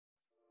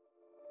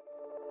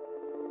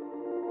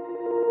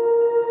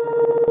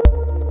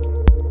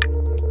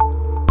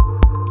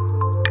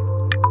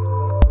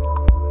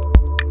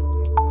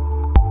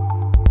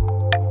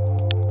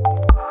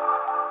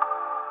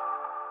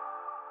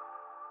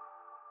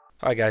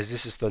Hi guys,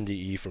 this is Thunder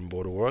E from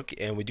Booredatwork,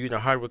 and we're doing a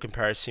hardware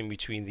comparison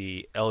between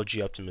the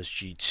LG Optimus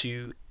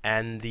G2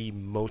 and the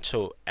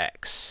Moto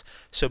X.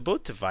 So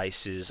both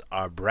devices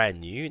are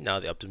brand new. Now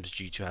the Optimus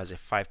G2 has a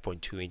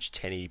 5.2-inch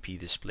 1080p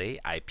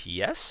display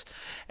IPS,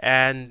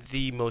 and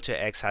the Moto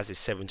X has a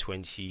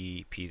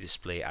 720p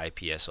display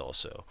IPS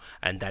also,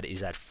 and that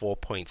is at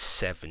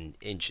 4.7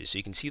 inches. So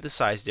you can see the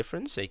size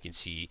difference. So you can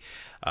see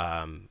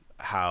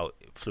how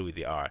fluid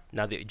they are.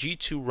 Now the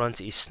G2 runs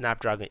a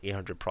Snapdragon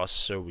 800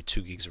 processor with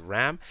 2 gigs of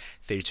RAM,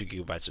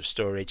 32 gigabytes of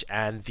storage,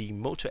 and the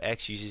Moto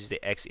X uses the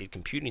X8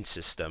 computing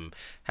system,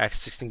 has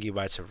 16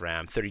 gigabytes of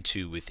RAM,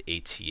 32 with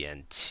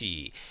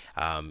AT&T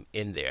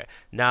in there.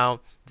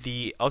 Now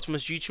the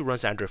Optimus G2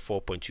 runs Android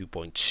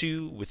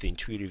 4.2.2 with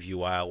intuitive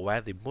UI,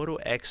 while the Moto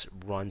X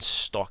runs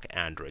stock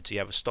Android. So you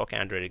have a stock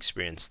Android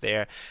experience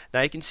there.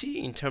 Now you can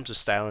see in terms of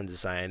style and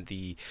design,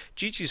 the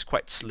G2 is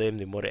quite slim.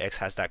 The Moto X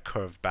has that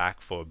curved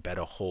back for a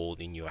better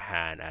hold in your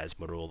hand, as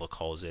Motorola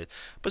calls it,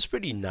 but it's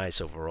pretty nice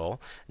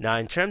overall. Now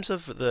in terms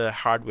of the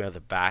hardware on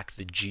the back,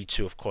 the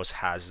G2 of course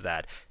has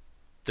that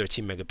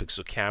 13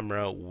 megapixel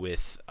camera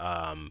with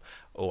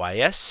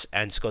OIS,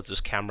 and it's got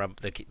this camera,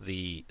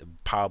 the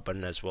power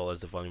button as well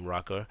as the volume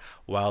rocker,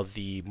 while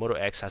the Moto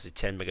X has a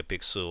 10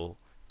 megapixel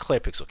clear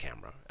pixel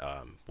camera,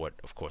 what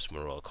of course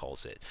Motorola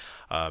calls it.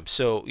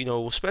 So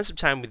we'll spend some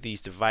time with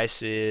these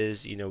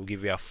devices. We'll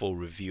give you a full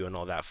review and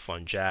all that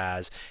fun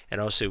jazz, and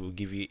also we'll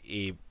give you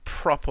a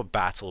proper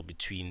battle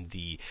between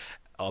the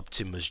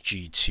Optimus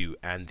G2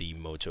 and the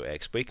Moto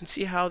X, but you can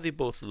see how they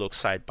both look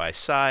side by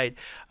side.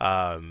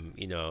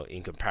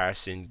 In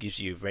comparison, gives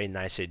you a very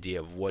nice idea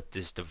of what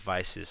these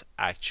devices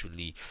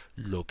actually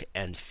look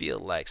and feel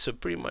like. So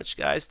pretty much,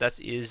 guys, that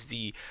is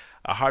the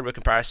hardware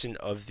comparison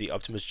of the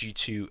Optimus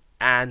G2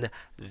 and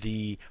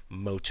the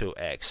Moto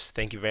X.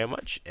 Thank you very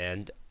much,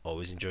 and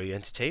always enjoy your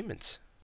entertainment.